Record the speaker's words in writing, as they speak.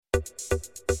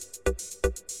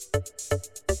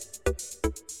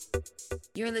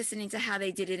You're listening to How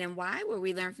They Did It and Why, where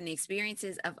we learn from the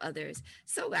experiences of others.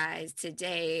 So, guys,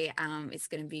 today it's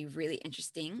going to be really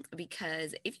interesting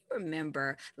because if you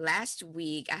remember, last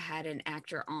week I had an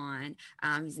actor on.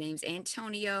 His name's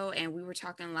Antonio, and we were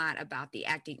talking a lot about the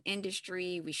acting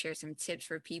industry. We shared some tips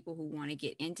for people who want to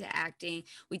get into acting.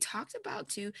 We talked about,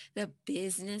 too, the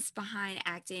business behind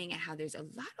acting and how there's a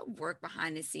lot of work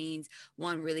behind the scenes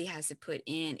one really has to put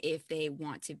in if they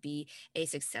want to be a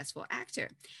successful actor.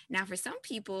 Now, for some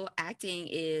people, acting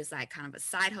is like kind of a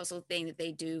side hustle thing that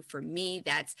they do. For me,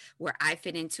 that's where I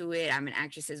fit into it. I'm an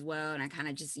actress as well, and I kind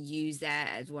of just use that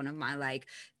as one of my like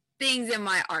things in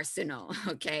my arsenal.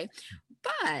 Okay.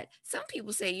 But some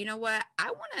people say, you know what? I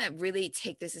want to really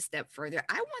take this a step further.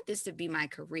 I want this to be my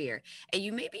career. And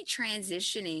you may be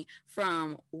transitioning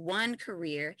from one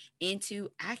career into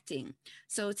acting.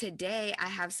 So today I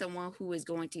have someone who is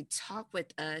going to talk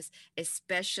with us,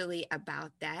 especially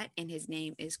about that. And his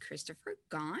name is Christopher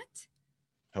Gaunt.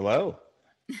 Hello.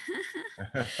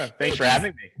 Thanks Thank for you.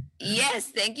 having me. Yes,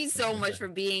 thank you so much for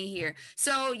being here.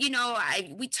 So,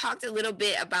 we talked a little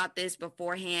bit about this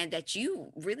beforehand that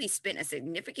you really spent a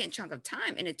significant chunk of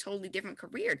time in a totally different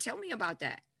career. Tell me about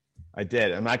that. I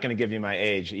did. I'm not going to give you my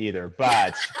age either,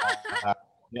 but uh,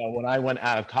 when I went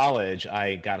out of college,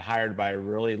 I got hired by a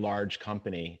really large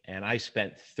company, and I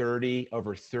spent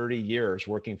over 30 years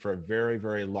working for a very,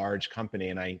 very large company,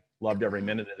 and I loved every Wow.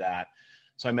 minute of that.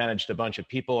 So I managed a bunch of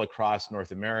people across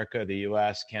North America, the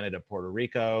US, Canada, Puerto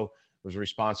Rico, was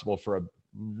responsible for a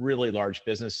really large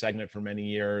business segment for many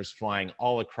years, flying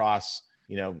all across,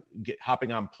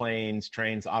 hopping on planes,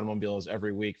 trains, automobiles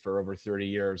every week for over 30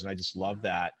 years. And I just loved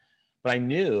that. But I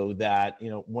knew that,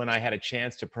 when I had a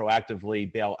chance to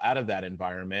proactively bail out of that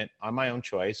environment on my own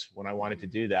choice, when I wanted to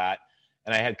do that,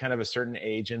 and I had kind of a certain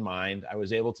age in mind, I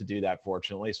was able to do that,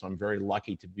 fortunately. So I'm very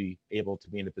lucky to be able to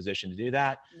be in a position to do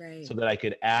that Right. so that I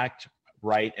could act,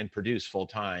 write, and produce full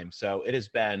time. So it has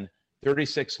been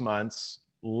 36 months,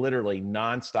 literally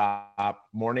nonstop,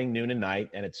 morning, noon, and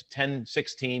night. And it's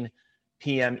 10:16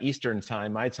 p.m. Eastern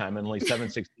time, my time, and only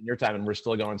 7:16 your time. And we're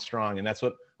still going strong. And that's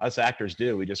what us actors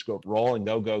do. We just go roll and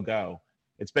go, go, go.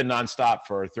 It's been nonstop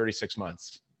for 36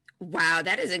 months. Wow,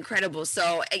 that is incredible.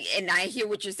 So, and I hear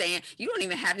what you're saying. You don't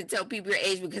even have to tell people your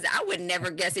age because I would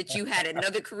never guess that you had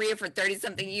another career for 30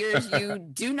 something years. You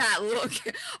do not look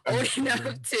old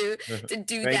enough to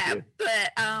do Thank that. you.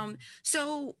 But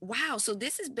so wow, so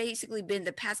this has basically been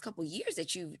the past couple years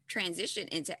that you've transitioned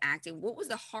into acting. What was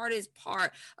the hardest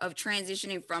part of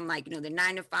transitioning from like, the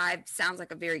 9 to 5 sounds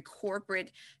like a very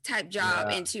corporate type job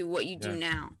Yeah. into what you do Yeah.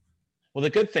 now? Well, the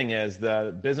good thing is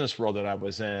the business world that I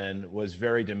was in was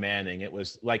very demanding. It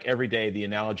was like every day, the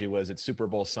analogy was it's Super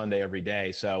Bowl Sunday every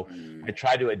day. So I Mm,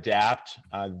 tried to adapt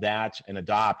that and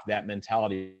adopt that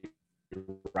mentality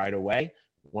right away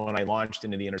when I launched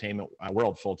into the entertainment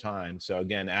world full time. So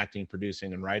again, acting,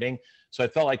 producing, and writing. So I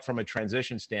felt like from a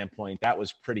transition standpoint, that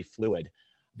was pretty fluid.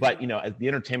 But right. the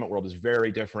entertainment world is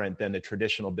very different than the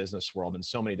traditional business world in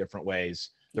so many different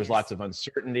ways. There's lots Yes. of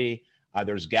uncertainty.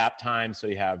 There's gap time. So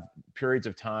you have periods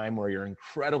of time where you're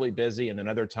incredibly busy, and then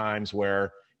other times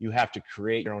where you have to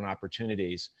create your own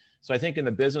opportunities. So I think in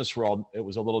the business world, it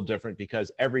was a little different because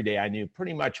every day I knew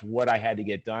pretty much what I had to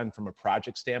get done from a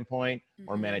project standpoint,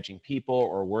 or Hmm. managing people,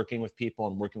 or working with people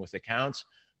and working with accounts.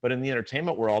 But in the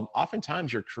entertainment world,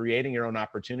 oftentimes you're creating your own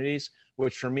opportunities,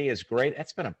 which for me is great.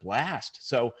 It's been a blast.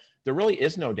 So there really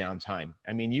is no downtime.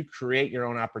 I mean, you create your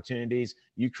own opportunities,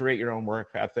 you create your own work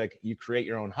ethic, you create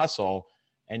your own hustle,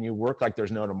 and you work like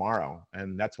there's no tomorrow.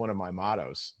 And that's one of my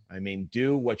mottos. I mean,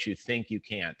 do what you think you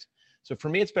can't. So for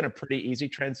me, it's been a pretty easy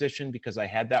transition because I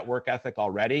had that work ethic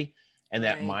already and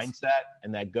that Right. mindset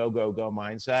and that go, go, go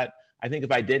mindset. I think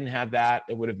if I didn't have that,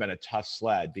 it would have been a tough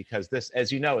sled because this,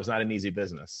 as you know, is not an easy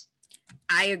business.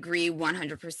 I agree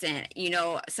 100%.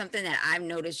 Something that I've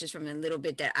noticed just from a little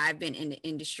bit that I've been in the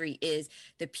industry is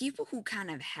the people who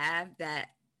kind of have that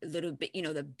little bit,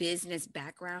 the business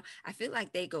background, I feel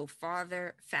like they go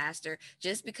farther, faster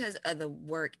just because of the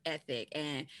work ethic.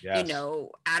 And, Yes.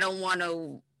 I don't want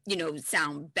to,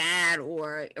 sound bad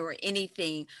or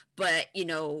anything, but,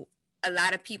 a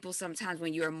lot of people sometimes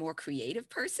when you're a more creative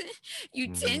person, you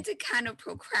Hmm. tend to kind of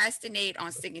procrastinate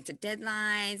on sticking to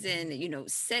deadlines and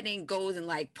setting goals and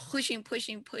like pushing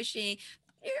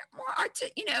you're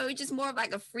more just more of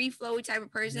like a free flow type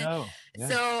of person. No. Yeah.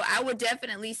 So I would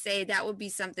definitely say that would be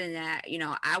something that,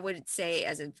 I would say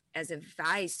as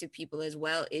advice to people as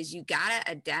well, is you gotta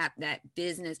adapt that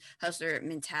business hustler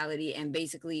mentality and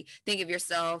basically think of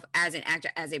yourself as an actor,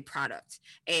 as a product,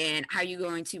 and how you're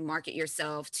going to market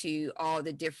yourself to all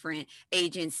the different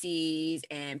agencies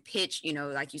and pitch,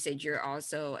 like you said, you're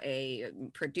also a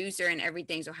producer and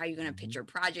everything. So how you're going to pitch your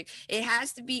project, it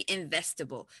has to be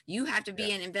investable. You have to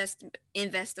be an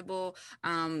investable,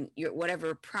 your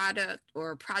whatever product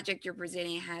or project you're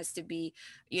presenting has to be,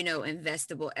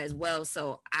 investable as well.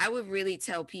 So I would really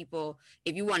tell people,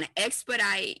 if you want to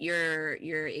expedite your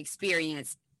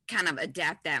experience, kind of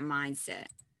adapt that mindset.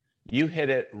 You hit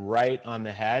it right on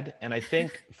the head. And I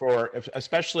think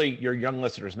especially your young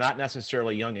listeners, not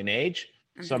necessarily young in age,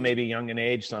 some may be young in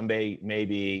age, some may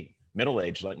be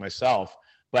middle-aged like myself.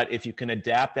 But if you can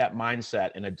adapt that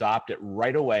mindset and adopt it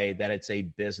right away, that it's a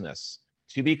business.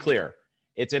 To be clear,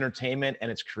 it's entertainment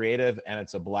and it's creative and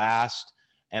it's a blast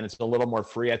and it's a little more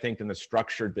free, I think, than the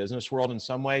structured business world in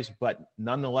some ways. But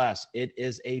nonetheless, it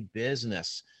is a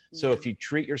business. So if you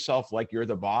treat yourself like you're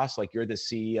the boss, like you're the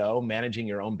CEO managing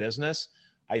your own business,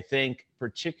 I think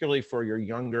particularly for your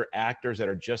younger actors that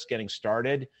are just getting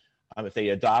started, if they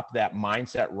adopt that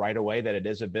mindset right away that it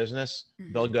is a business,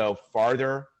 they'll go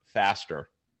farther, faster.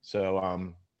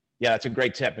 So that's a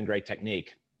great tip and great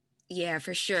technique. Yeah,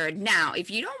 for sure. Now, if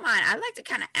you don't mind, I'd like to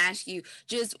kind of ask you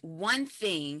just one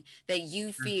thing that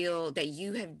you feel that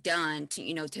you have done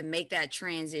to, to make that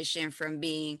transition from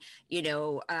being, in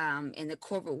the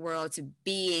corporate world to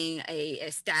being a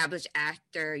established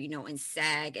actor, in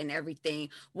SAG and everything.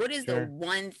 What is the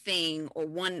one thing or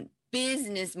one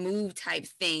business move type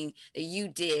thing that you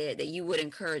did that you would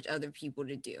encourage other people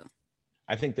to do?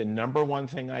 I think the number one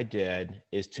thing I did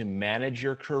is to manage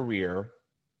your career.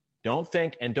 Don't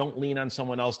think and don't lean on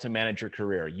someone else to manage your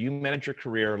career. You manage your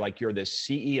career like you're the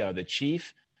CEO, the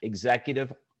chief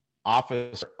executive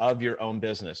officer of your own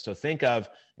business. So think of,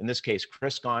 in this case,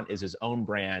 Chris Gaunt is his own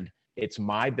brand. It's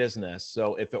my business.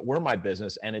 So if it were my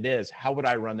business, and it is, how would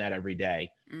I run that every day?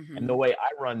 And the way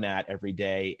I run that every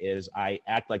day is I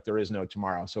act like there is no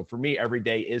tomorrow. So for me, every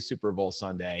day is Super Bowl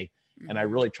Sunday. And I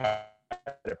really try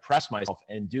to press myself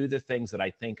and do the things that I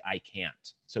think I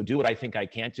can't. So do what I think I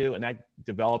can't do. And that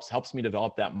helps me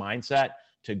develop that mindset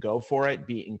to go for it,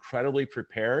 be incredibly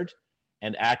prepared,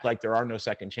 and act like there are no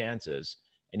second chances.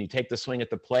 And you take the swing at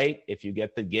the plate. If you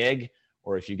get the gig,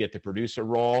 or if you get the producer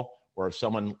role, or if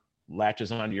someone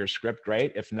latches onto your script,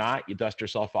 great. If not, you dust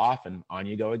yourself off and on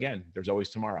you go again. There's always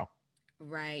tomorrow.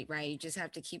 Right. You just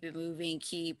have to keep it moving,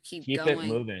 keep Keep going. it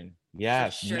moving.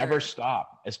 Yes, Sure. Never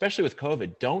stop. Especially with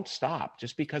COVID, don't stop.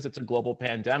 Just because it's a global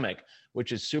pandemic,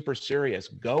 which is super serious,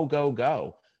 go, go,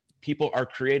 go. People are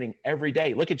creating every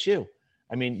day. Look at you.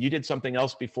 I mean, you did something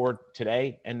else before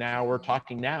today, and now we're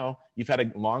talking now. You've had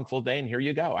a long, full day, and here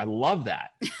you go. I love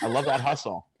that. I love that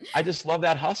hustle. I just love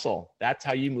that hustle. That's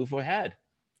how you move ahead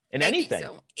in anything.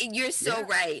 So you're so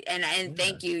right. And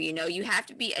thank you. You have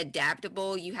to be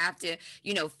adaptable. You have to,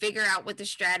 figure out what the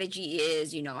strategy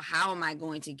is, how am I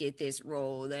going to get this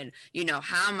role? And,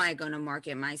 how am I going to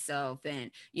market myself?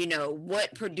 And,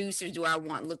 what producers do I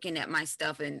want looking at my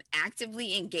stuff, and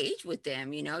actively engage with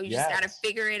them? You just got to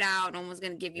figure it out. No one's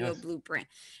going to give you a blueprint.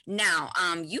 Now,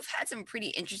 you've had some pretty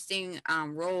interesting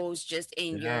roles just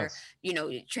in your,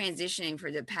 transitioning for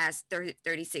the past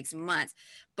 36 months.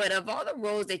 But of all the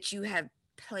roles that you have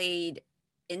played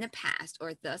in the past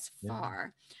or thus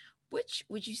far, which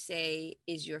would you say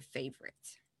is your favorite?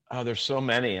 Oh, there's so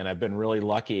many, and I've been really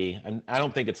lucky. And I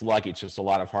don't think it's lucky. It's just a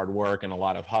lot of hard work and a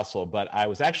lot of hustle. But I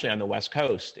was actually on the West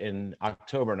Coast in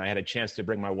October, and I had a chance to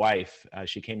bring my wife.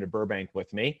 She came to Burbank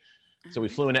with me. So we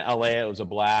flew into LA. It was a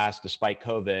blast despite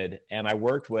COVID. And I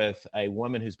worked with a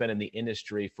woman who's been in the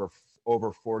industry for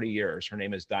over 40 years. Her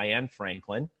name is Diane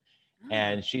Franklin.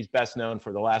 And she's best known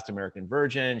for The Last American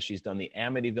Virgin. She's done the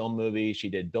Amityville movie. She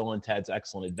did Bill and Ted's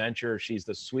Excellent Adventure. She's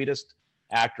the sweetest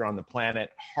actor on the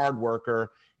planet, hard worker,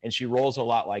 and she rolls a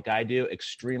lot like I do,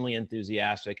 extremely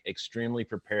enthusiastic, extremely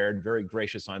prepared, very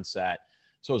gracious on set.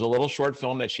 So it was a little short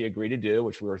film that she agreed to do,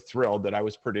 which we were thrilled that I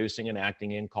was producing and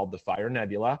acting in, called The Fire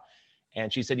Nebula.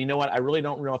 And she said, you know what, I really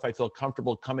don't know if I feel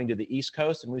comfortable coming to the East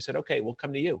Coast. And we said, okay, we'll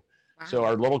come to you. So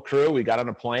our little crew, we got on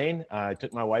a plane. I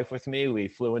took my wife with me. We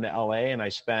flew into LA, and I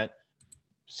spent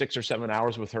 6 or 7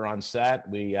 hours with her on set.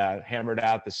 We hammered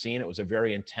out the scene. It was a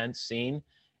very intense scene,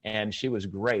 and she was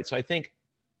great. So I think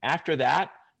after that,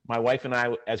 my wife and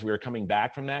I, as we were coming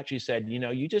back from that, she said,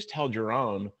 you just held your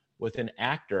own with an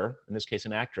actor, in this case,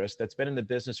 an actress, that's been in the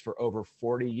business for over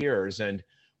 40 years. And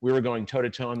we were going toe to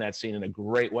toe in that scene in a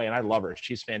great way. And I love her.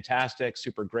 She's fantastic,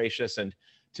 super gracious. And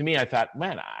to me, I thought,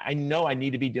 man, I know I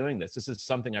need to be doing this. This is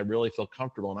something I really feel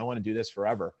comfortable, and I want to do this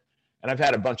forever. And I've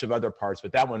had a bunch of other parts,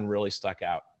 but that one really stuck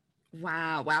out.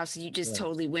 Wow. Wow. So you just Yeah.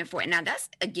 totally went for it. Now that's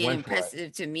again Went for it.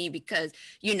 impressive to me because,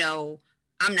 you know,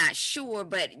 I'm not sure,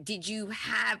 but did you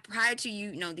have prior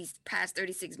to these past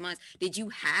 36 months, did you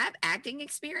have acting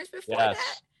experience before that?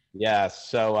 Yes. Yes.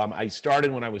 So I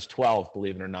started when I was 12,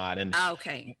 believe it or not. And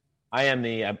Okay. I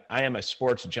am a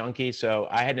sports junkie. So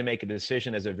I had to make a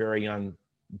decision as a very young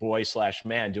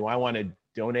boy/man. Do I want to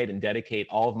donate and dedicate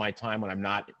all of my time when I'm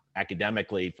not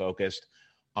academically focused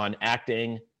on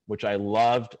acting, which I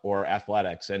loved, or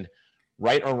athletics? And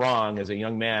right or wrong, as a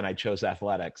young man, I chose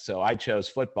athletics. So I chose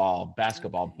football,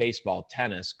 basketball, Okay. baseball,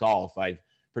 tennis, golf. I've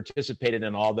participated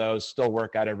in all those, still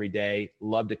work out every day,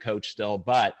 love to coach still,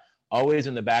 but always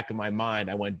in the back of my mind,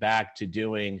 I went back to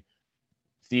doing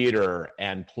theater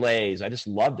and plays. I just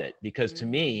loved it because to Mhm.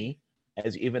 me,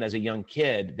 even as a young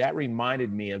kid, that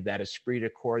reminded me of that esprit de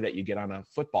corps that you get on a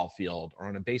football field or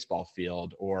on a baseball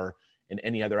field or in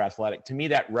any other athletic. To me,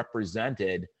 that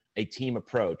represented a team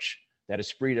approach, that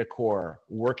esprit de corps,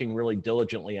 working really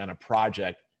diligently on a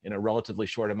project in a relatively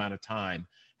short amount of time,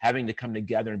 having to come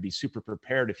together and be super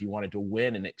prepared if you wanted to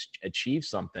win and achieve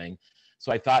something.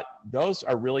 So I thought those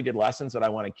are really good lessons that I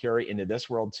want to carry into this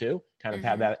world too, kind of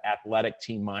have Mhm. that athletic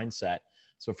team mindset.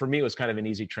 So for me, it was kind of an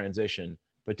easy transition.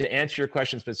 But to answer your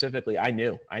question specifically, I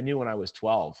knew when I was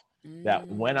 12 that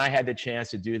when Mm. I had the chance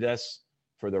to do this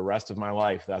for the rest of my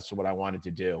life, that's what I wanted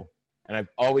to do. And I've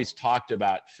always talked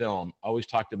about film, always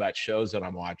talked about shows that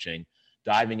I'm watching,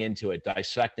 diving into it,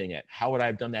 dissecting it. How would I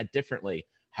have done that differently?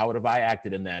 How would have I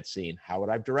acted in that scene? How would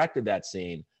I have directed that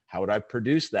scene? How would I have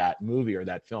produced that movie or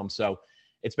that film? So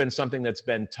it's been something that's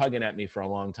been tugging at me for a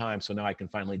long time. So now I can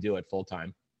finally do it full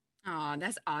time. Oh,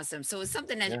 that's awesome. So it's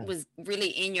something that Yeah. was really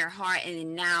in your heart, and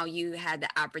then now you had the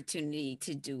opportunity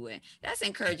to do it. That's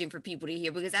encouraging for people to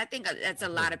hear because I think that's a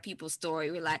lot of people's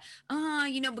story. We're like,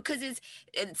 because it's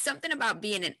something about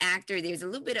being an actor. There's a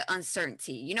little bit of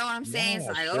uncertainty. You know what I'm saying? It's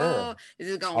Yeah, like, sure. oh, is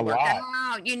it A gonna work lot.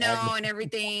 out? I And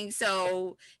everything.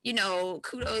 So,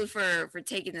 kudos for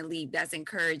taking the leap. That's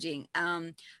encouraging.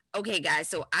 Okay, guys.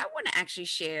 So I want to actually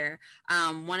share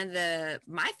one of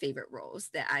my favorite roles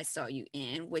that I saw you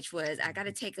in, which was I got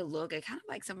to take a look at kind of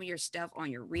like some of your stuff on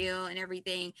your reel and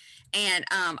everything. And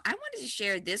I wanted to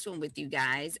share this one with you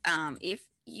guys. If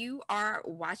you are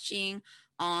watching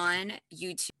on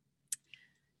YouTube.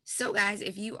 So, guys,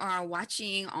 if you are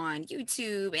watching on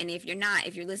YouTube, and if you're not,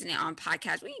 if you're listening on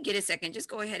podcast, when you get a second, just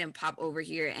go ahead and pop over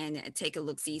here and take a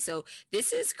look. See, so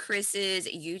this is Chris's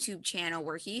YouTube channel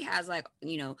where he has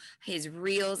his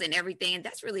reels and everything, and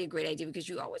that's really a great idea because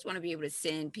you always want to be able to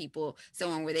send people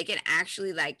someone where they can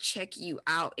actually like check you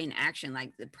out in action,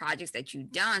 like the projects that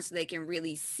you've done, so they can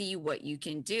really see what you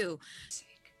can do.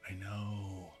 I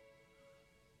know.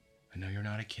 I know you're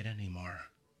not a kid anymore.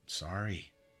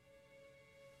 Sorry.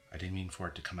 I didn't mean for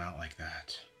it to come out like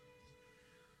that.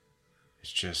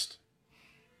 It's just,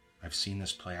 I've seen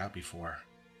this play out before.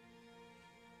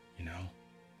 You know,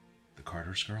 the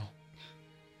Carter's girl?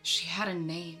 She had a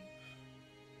name.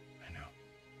 I know.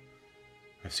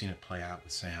 I've seen it play out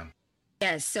with Sam.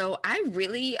 Yeah, so I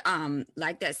really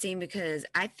like that scene because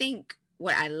I think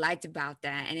what I liked about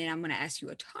that, and then I'm going to ask you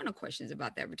a ton of questions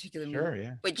about that particular Sure, movie,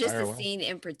 yeah. but just Fire the away. scene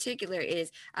in particular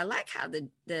is I like how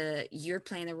the you're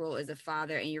playing the role as a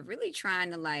father, and you're really trying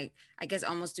to like I guess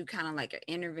almost do kind of like an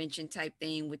intervention type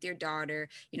thing with your daughter,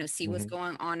 see what's Mhm.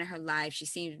 going on in her life. She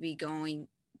seems to be going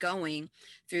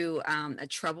through a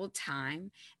troubled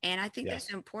time, and I think that's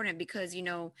Yes. important because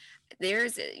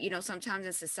there's sometimes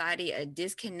in society a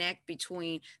disconnect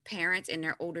between parents and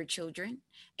their older children.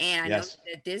 And I know Yes.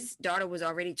 that this daughter was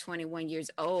already 21 years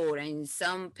old, and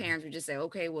some parents would just say,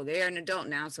 okay, well, they're an adult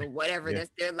now, so whatever, Yeah.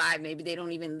 that's their life. Maybe they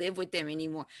don't even live with them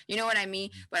anymore. You know what I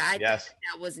mean? But I think Yes.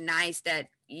 that was nice that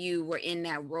you were in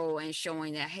that role and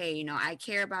showing that, hey, I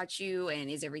care about you, and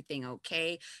is everything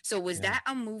okay? So was Yeah. that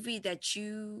a movie that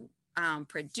you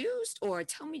produced, or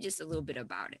tell me just a little bit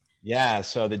about it? Yeah,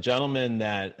 so the gentleman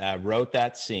that wrote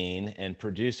that scene and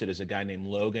produced it is a guy named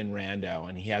Logan Rando,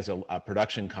 and he has a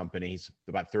production company. He's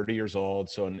about 30 years old,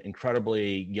 so an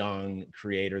incredibly young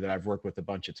creator that I've worked with a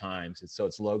bunch of times.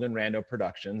 It's Logan Rando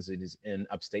Productions. It is in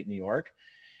upstate New York,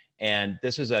 and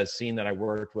this is a scene that I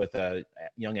worked with a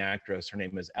young actress. Her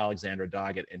name is Alexandra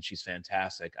Doggett, and she's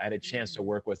fantastic. I had a chance to Mm.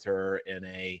 work with her in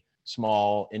a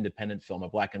small independent film, a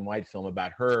black and white film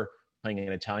about her playing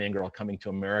an Italian girl coming to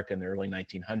America in the early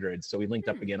 1900s. So we linked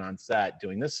up Hmm. again on set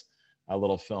doing this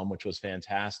little film, which was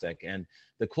fantastic. And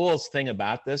the coolest thing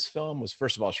about this film was,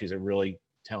 first of all, she's a really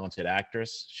talented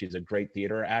actress. She's a great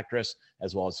theater actress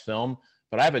as well as film.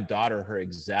 But I have a daughter her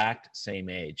exact same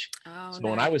age. Oh, So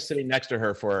when I was sitting next to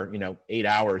her for 8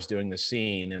 hours doing the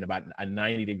scene in about a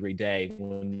 90-degree day,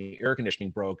 when the air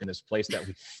conditioning broke in this place that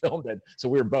we filmed it, so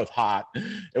we were both hot.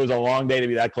 It was a long day to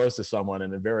be that close to someone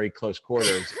in a very close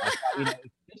quarters. I thought, if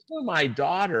this were my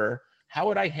daughter, how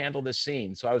would I handle this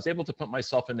scene? So I was able to put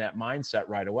myself in that mindset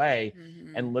right away.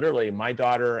 Mm-hmm. And literally, my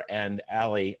daughter and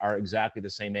Allie are exactly the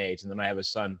same age. And then I have a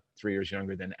son 3 years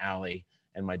younger than Allie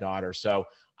and my daughter. So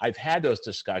I've had those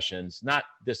discussions, not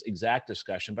this exact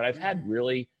discussion, but I've had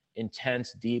really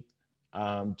intense, deep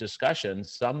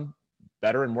discussions, some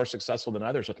better and more successful than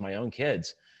others with my own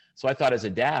kids. So I thought as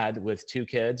a dad with 2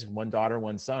 kids, 1 daughter,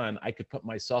 1 son, I could put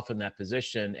myself in that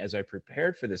position as I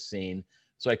prepared for this scene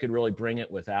so I could really bring it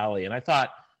with Allie. And I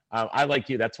thought, I like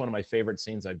you, that's one of my favorite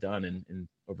scenes I've done in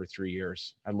over 3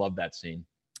 years. I love that scene.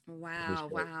 Wow.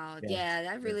 Yeah,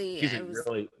 that really,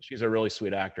 she's a really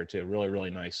sweet actor too. Really,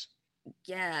 really nice.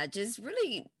 Yeah, just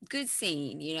really good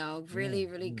scene,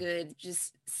 really good,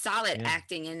 just solid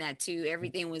acting in that too.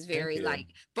 Everything was very like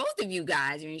both of you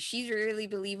guys. I mean, she's really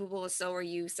believable, so are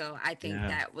you. So I think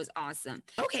that was awesome.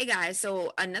 Okay, guys.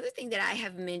 So another thing that I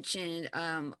have mentioned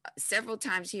several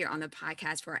times here on the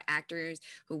podcast for actors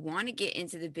who want to get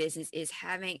into the business is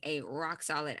having a rock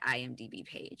solid IMDb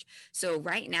page. So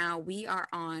right now we are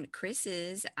on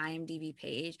Chris's IMDb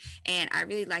page, and I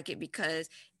really like it because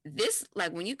this,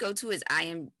 like when you go to his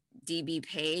IMDb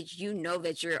page, you know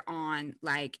that you're on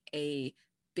like a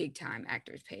big time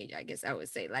actors page, I guess I would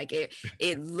say. Like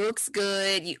it looks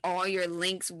good. All your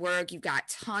links work. You've got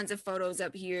tons of photos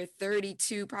up here,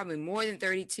 32, probably more than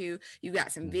 32. You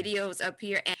got some videos up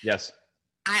here. And yes.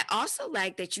 I also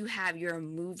like that you have your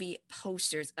movie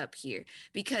posters up here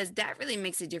because that really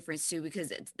makes a difference too,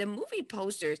 because the movie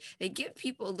posters, they give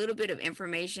people a little bit of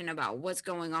information about what's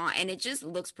going on, and it just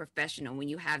looks professional when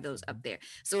you have those up there.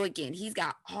 So again, he's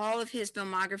got all of his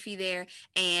filmography there,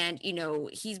 and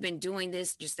he's been doing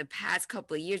this just the past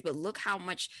couple of years, but look how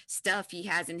much stuff he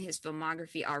has in his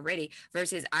filmography already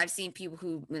versus I've seen people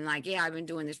who've been like, yeah, I've been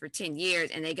doing this for 10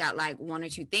 years and they got like 1 or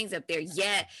 2 things up there,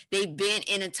 yet they've been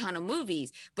in a ton of movies.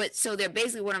 But so they're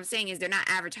basically, what I'm saying is they're not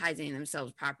advertising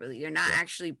themselves properly. They're not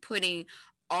actually putting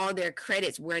all their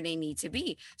credits where they need to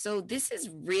be. So this is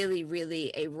really,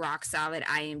 really a rock solid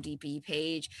IMDb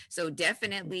page. So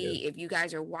definitely, if you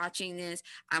guys are watching this,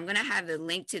 I'm going to have the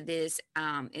link to this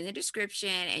in the description,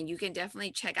 and you can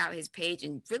definitely check out his page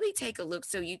and really take a look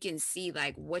so you can see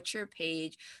like what your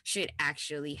page should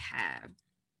actually have.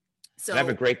 So I have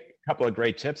a couple of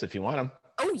great tips if you want them.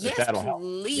 Oh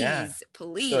yes,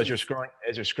 please. So as you're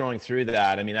scrolling through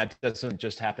that, I mean, that doesn't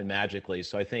just happen magically.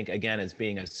 So I think, again, as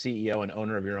being a CEO and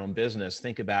owner of your own business,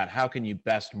 think about how can you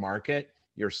best market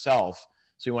yourself.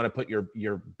 So you want to put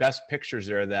your best pictures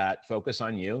there that focus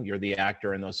on you. You're the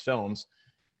actor in those films.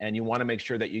 And you want to make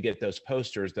sure that you get those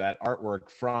posters, that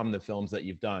artwork from the films that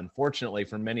you've done. Fortunately,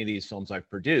 for many of these films I've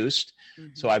produced,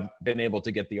 so I've been able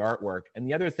to get the artwork. And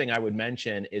the other thing I would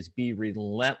mention is be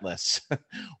relentless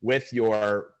with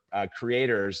your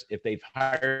creators. If they've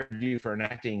hired you for an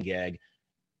acting gig,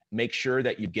 make sure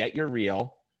that you get your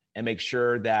reel and make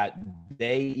sure that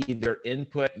they either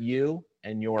input you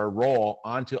and your role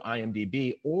onto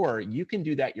IMDb, or you can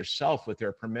do that yourself with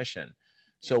their permission.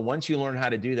 So once you learn how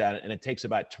to do that, and it takes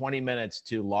about 20 minutes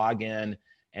to log in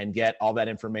and get all that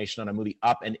information on a movie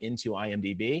up and into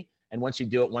IMDb. And once you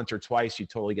do it once or twice, you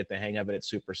totally get the hang of it. It's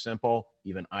super simple.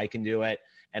 Even I can do it.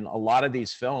 And a lot of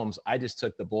these films, I just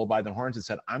took the bull by the horns and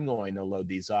said, I'm going to load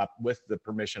these up with the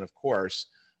permission, of course,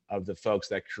 of the folks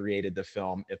that created the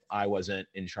film if I wasn't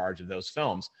in charge of those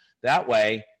films. That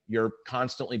way, you're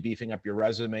constantly beefing up your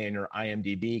resume and your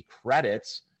IMDb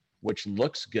credits, which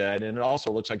looks good. And it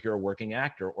also looks like you're a working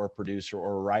actor or producer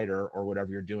or writer or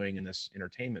whatever you're doing in this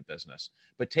entertainment business.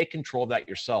 But take control of that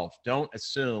yourself. Don't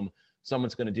assume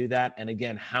someone's going to do that. And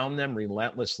again, hound them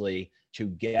relentlessly to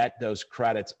get those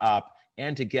credits up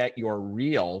and to get your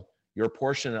reel, your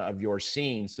portion of your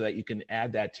scene, so that you can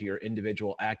add that to your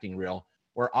individual acting reel,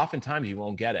 where oftentimes you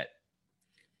won't get it.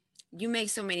 You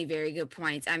make so many very good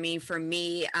points. I mean, for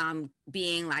me,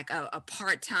 being like a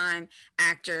part-time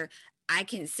actor, I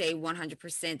can say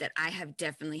 100% that I have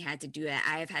definitely had to do that.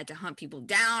 I have had to hunt people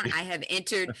down. I have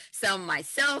entered some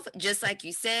myself, just like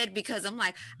you said, because I'm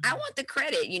like, I want the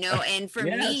credit, and for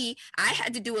me, I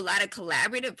had to do a lot of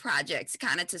collaborative projects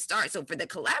kind of to start. So for the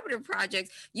collaborative projects,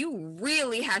 you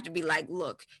really have to be like,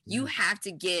 look, you have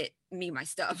to get me my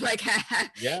stuff, like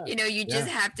you just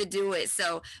have to do it.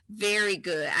 So very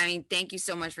good. I mean, thank you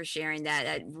so much for sharing that.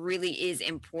 That really is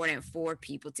important for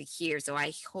people to hear. So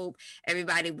I hope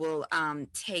everybody will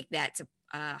take that to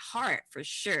heart for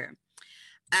sure.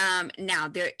 Now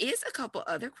there is a couple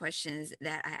other questions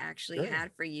that I actually Sure.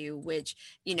 had for you, which,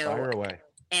 you know, Fire away.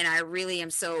 and I really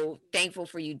am so thankful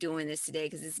for you doing this today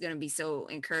because it's going to be so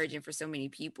encouraging for so many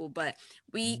people. But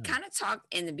we Yeah. kind of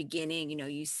talked in the beginning, you know,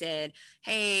 you said,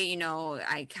 hey, you know,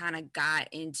 I kind of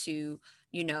got into,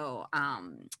 you know,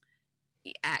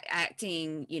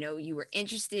 acting, you know, you were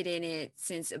interested in it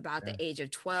since about Yeah. the age of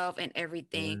 12 and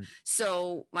everything. Right.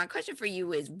 So my question for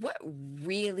you is, what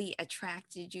really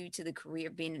attracted you to the career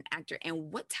of being an actor,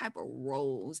 and what type of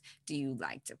roles do you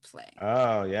like to play?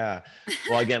 Oh, yeah.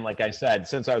 Well, again, like I said,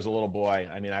 since I was a little boy,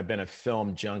 I mean, I've been a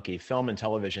film junkie, film and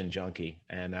television junkie.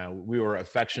 And we were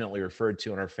affectionately referred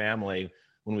to in our family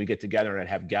when we get together and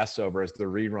have guests over as the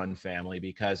rerun family,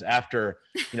 because after,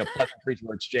 you know, Pleasant Streets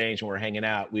were exchanged and we're hanging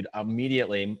out, we'd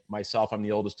immediately, myself, I'm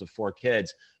the oldest of 4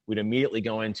 kids, we'd immediately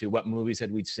go into what movies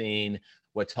had we seen,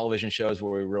 what television shows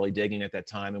were we really digging at that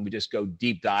time, and we just go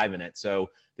deep dive in it. So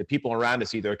the people around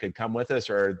us either could come with us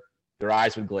or their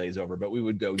eyes would glaze over, but we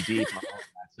would go deep on all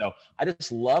that. So I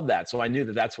just love that. So I knew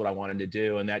that that's what I wanted to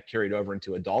do, and that carried over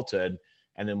into adulthood.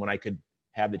 And then when I could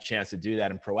have the chance to do that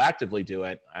and proactively do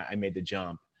it, I made the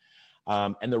jump.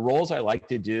 And the roles I like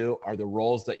to do are the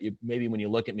roles that you maybe when you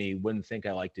look at me wouldn't think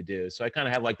I like to do. So I kind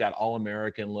of have like that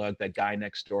all-American look, that guy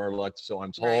next door look, so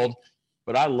I'm told. Right.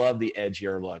 But I love the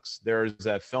edgier looks. There's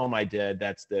a film I did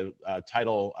that's the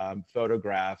title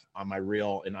photograph on my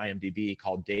reel in IMDb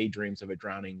called Daydreams of a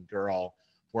Drowning Girl,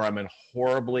 where I'm a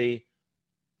horribly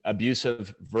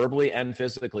abusive, verbally and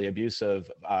physically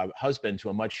abusive husband to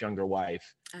a much younger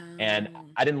wife. And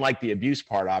I didn't like the abuse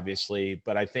part, obviously,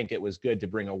 but I think it was good to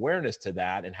bring awareness to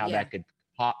that and how Yeah. that could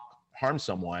harm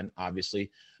someone,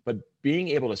 obviously. But being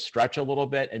able to stretch a little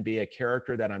bit and be a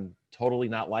character that I'm totally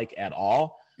not like at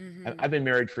all. Mhm. I've been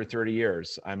married for 30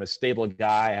 years. I'm a stable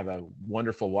guy. I have a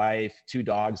wonderful wife, 2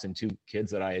 dogs, and 2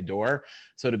 kids that I adore.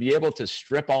 So to be able to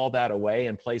strip all that away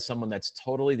and play someone that's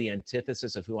totally the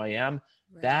antithesis of who I am,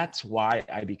 Right. that's why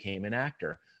I became an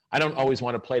actor. I don't always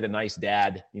want to play the nice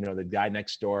dad, you know, the guy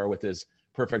next door with his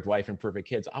perfect wife and perfect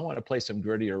kids. I want to play some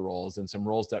grittier roles and some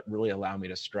roles that really allow me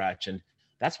to stretch. And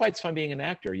that's why it's fun being an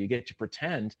actor. You get to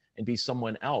pretend and be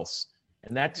someone else.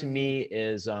 And that to me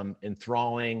is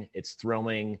enthralling, it's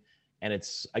thrilling, and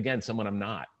it's, again, someone I'm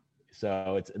not.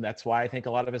 So and that's why I think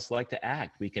a lot of us like to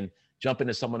act. We can jump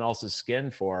into someone else's skin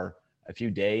for a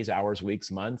few days, hours,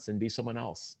 weeks, months, and be someone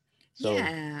else. So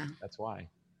Yeah. that's why.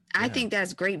 I Yeah. think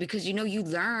that's great because, you know, you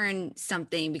learn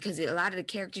something because a lot of the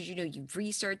characters, you know, you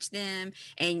research them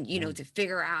and, you know, to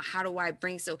figure out how do I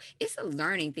bring. So it's a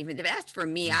learning thing. But that's for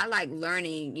me. I like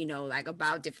learning, you know, like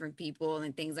about different people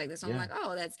and things like this. So I'm like,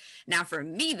 oh, that's now for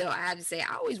me, though, I have to say,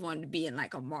 I always wanted to be in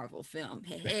like a Marvel film.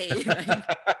 Hey, like,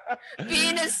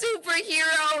 being a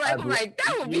superhero, like, I'm like,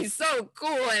 that would be so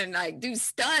cool. And like do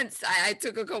stunts. I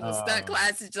took a couple stunt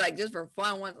classes, like just for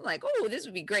fun ones. Like, oh, this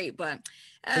would be great. But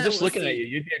just we'll looking at see. you,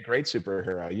 you'd be a great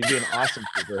superhero. You'd be an awesome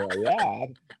superhero. Yeah.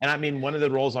 And I mean, one of the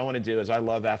roles I want to do is I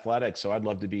love athletics. So I'd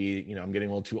love to be, you know, I'm getting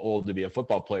a little too old to be a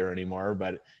football player anymore,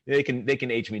 but they can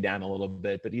age me down a little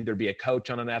bit, but either be a coach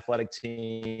on an athletic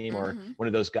team or one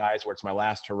of those guys where it's my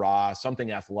last hurrah,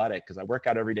 something athletic, because I work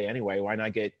out every day anyway. Why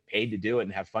not get paid to do it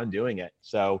and have fun doing it?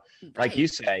 So like you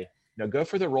say, you know, go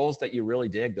for the roles that you really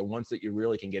dig, the ones that you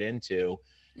really can get into.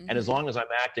 And as long as I'm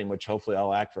acting, which hopefully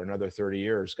I'll act for another 30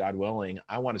 years, God willing,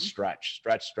 I want to stretch.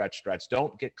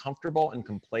 Don't get comfortable and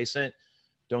complacent.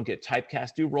 Don't get typecast.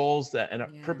 Do roles that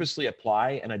and purposely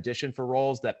apply an audition for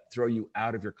roles that throw you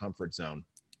out of your comfort zone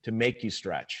to make you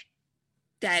stretch.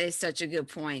 That is such a good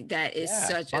point. That is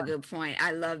such a good point.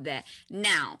 I love that.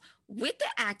 Now, with the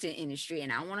acting industry,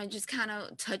 and I want to just kind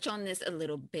of touch on this a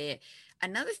little bit.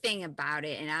 Another thing about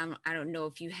it, and I don't know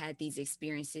if you had these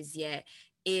experiences yet,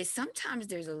 is sometimes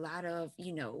there's a lot of,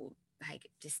 you know, like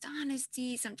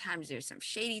dishonesty. Sometimes there's some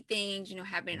shady things, you know,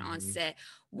 happening on set.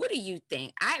 What do you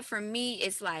think? For me,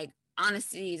 it's like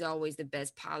honesty is always the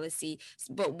best policy.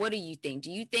 But what do you think? Do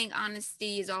you think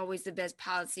honesty is always the best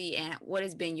policy? And what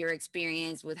has been your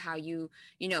experience with how you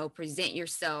know, present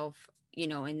yourself, you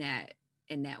know, in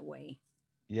that way?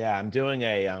 Yeah, I'm doing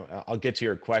I'll get to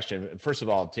your question. First of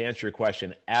all, to answer your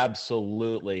question,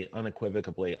 absolutely,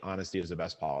 unequivocally, honesty is the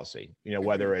best policy. You know,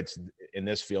 whether it's in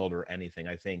this field or anything,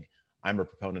 I think I'm a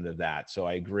proponent of that. So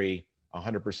I agree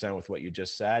 100% with what you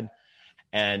just said.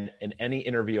 And in any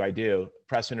interview I do,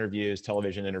 press interviews,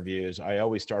 television interviews, I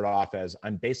always start off as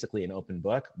I'm basically an open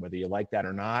book, whether you like that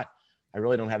or not. I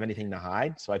really don't have anything to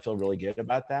hide. So I feel really good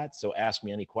about that. So ask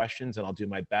me any questions and I'll do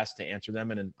my best to answer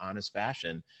them in an honest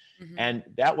fashion. And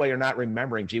that way you're not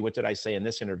remembering, gee, what did I say in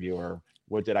this interview or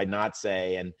what did I not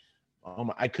say? And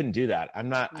I couldn't do that. I'm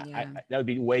not, Yeah. that would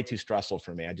be way too stressful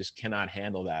for me. I just cannot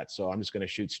handle that. So I'm just going to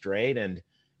shoot straight. And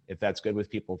if that's good with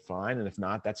people, fine. And if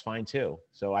not, that's fine too.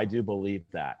 So I do believe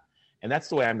that. And that's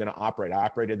the way I'm going to operate. I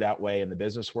operated that way in the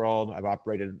business world. I've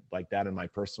operated like that in my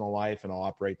personal life, and I'll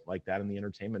operate like that in the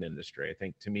entertainment industry. I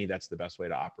think, to me, that's the best way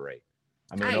to operate.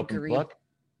 I'm an open book,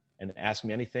 and ask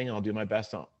me anything, and I'll do my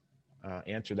best to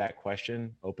answer that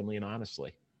question openly and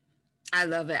honestly. I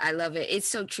love it. I love it. It's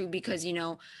so true because,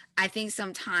 I think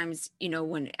sometimes,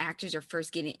 when actors are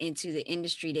first getting into the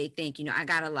industry, they think, I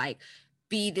gotta like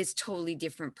be this totally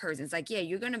different person. It's like, yeah,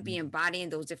 you're going to be embodying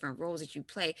those different roles that you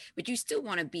play, but you still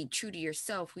want to be true to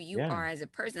yourself, who you are as a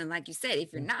person. And like you said,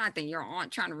 if you're not, then you're on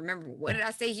trying to remember, what did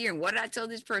I say here? And what did I tell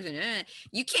this person?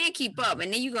 You can't keep up.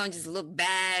 And then you're going to just look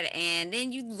bad. And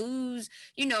then you lose,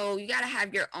 you got to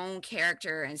have your own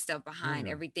character and stuff behind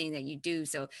everything that you do.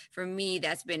 So for me,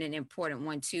 that's been an important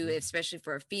one too, especially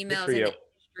for females.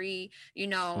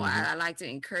 I like to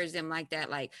encourage them like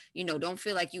that. Like, don't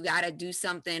feel like you got to do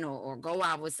something or go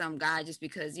out with some guy just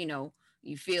because,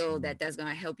 you feel that that's going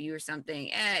to help you or something.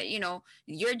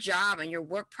 Your job and your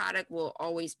work product will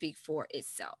always speak for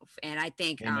itself. And I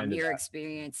think your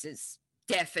experiences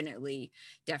definitely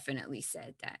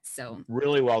said that. So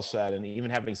really well said. And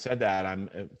even having said that, I'm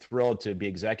thrilled to be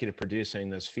executive producing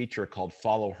this feature called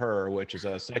Follow Her, which is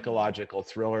a psychological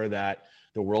thriller that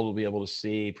the world will be able to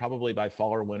see probably by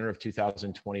fall or winter of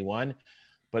 2021.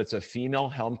 But it's a female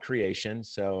helm creation.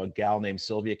 So a gal named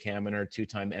Sylvia Kaminer,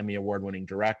 2-time Emmy Award-winning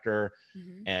director.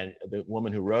 And the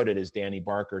woman who wrote it is Danny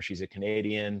Barker. She's a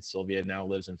Canadian. Sylvia now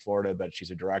lives in Florida, but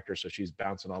she's a director, so she's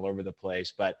bouncing all over the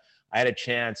place. But I had a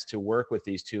chance to work with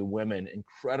these two women,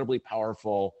 incredibly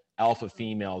powerful alpha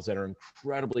females that are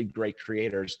incredibly great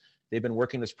creators. They've been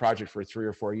working this project for 3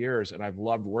 or 4 years, and I've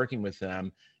loved working with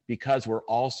them because we're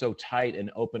all so tight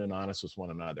and open and honest with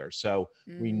one another. So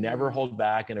we never hold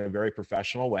back in a very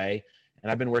professional way.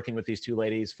 And I've been working with these two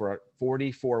ladies for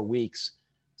 44 weeks,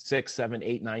 6, 7,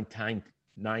 8,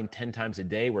 9, 10 times a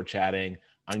day. We're chatting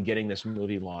on getting this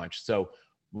movie launched. So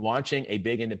launching a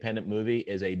big independent movie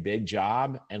is a big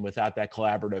job. And without that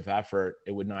collaborative effort,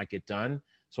 it would not get done.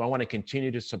 So I want to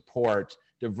continue to support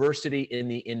diversity in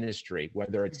the industry,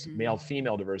 whether it's male,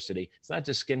 female diversity. It's not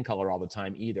just skin color all the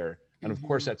time either. And of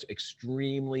course, that's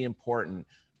extremely important.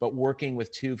 But working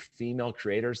with two female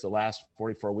creators the last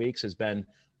 44 weeks has been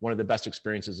one of the best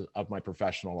experiences of my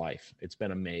professional life. It's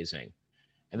been amazing.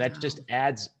 And that just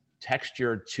adds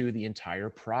texture to the entire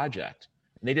project.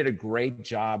 And they did a great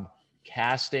job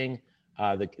casting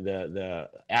the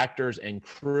actors and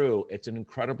crew. It's an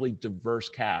incredibly diverse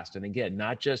cast. And again,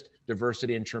 not just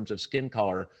diversity in terms of skin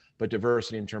color, but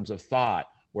diversity in terms of thought,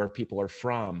 where people are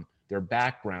from, their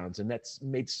backgrounds. And that's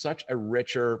made such a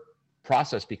richer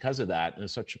process because of that. And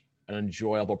it's such an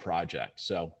enjoyable project.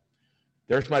 So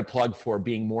there's my plug for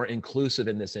being more inclusive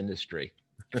in this industry.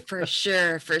 For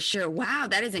sure. Wow,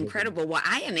 that is incredible. Well,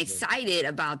 I am excited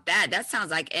about that. That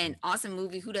sounds like an awesome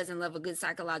movie. Who doesn't love a good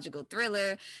psychological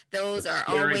thriller? Those are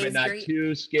scary, always but not great.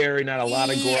 Too scary, not a lot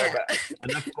of gore, but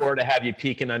enough gore to have you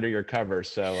peeking under your cover.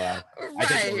 So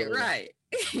right.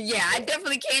 Yeah, I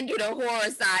definitely can do the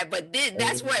horror side, but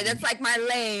that's like my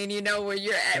lane, where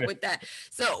you're at with that.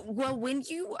 So, well, when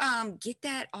you get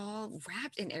that all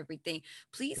wrapped and everything,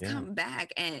 please come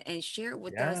back and share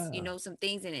with us, some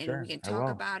things, and we can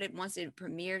talk about it once it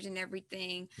premieres and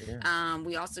everything.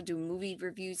 We also do movie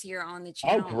reviews here on the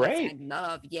channel. Oh, great! I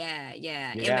love,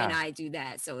 Emma and I do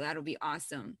that, so that'll be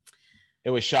awesome. It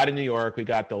was shot in New York. We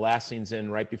got the last scenes in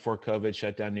right before COVID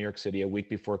shut down New York City, a week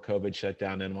before COVID shut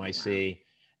down NYC. Wow.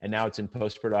 And now it's in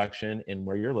post-production in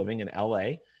where you're living in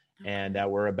LA. And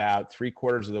we're about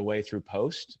 3/4 of the way through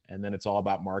post. And then it's all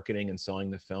about marketing and selling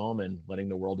the film and letting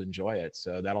the world enjoy it.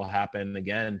 So that'll happen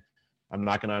again. I'm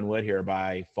knocking on wood here,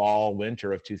 by fall,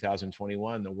 winter of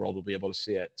 2021, the world will be able to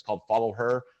see it. It's called Follow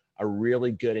Her, a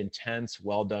really good, intense,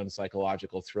 well-done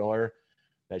psychological thriller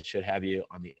that should have you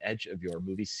on the edge of your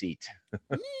movie seat.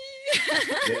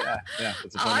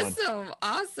 It's a fun one.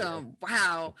 Awesome.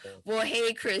 Wow. Well,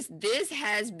 hey, Chris, this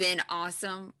has been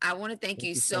awesome. I want to thank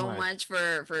you so much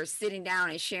for sitting down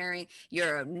and sharing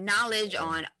your knowledge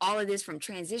on all of this, from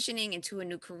transitioning into a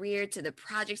new career to the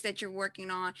projects that you're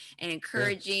working on, and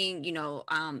encouraging,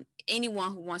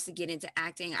 anyone who wants to get into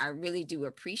acting. I really do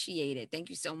appreciate it. Thank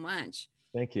you so much.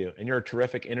 Thank you. And you're a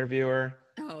terrific interviewer.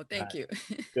 Oh, thank you.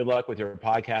 Good luck with your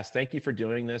podcast. Thank you for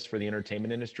doing this for the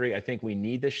entertainment industry. I think we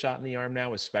need this shot in the arm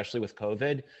now, especially with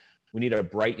COVID. We need a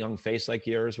bright young face like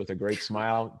yours with a great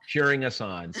smile cheering us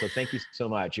on. So thank you so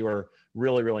much. You are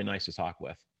really, really nice to talk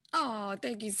with. Oh,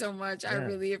 thank you so much. I Yeah.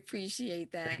 really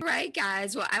appreciate that. All right,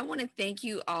 guys. Well, I want to thank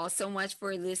you all so much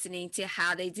for listening to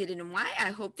How They Did It and Why.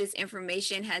 I hope this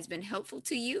information has been helpful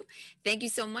to you. Thank you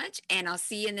so much, and I'll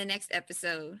see you in the next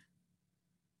episode.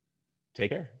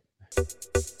 Take care.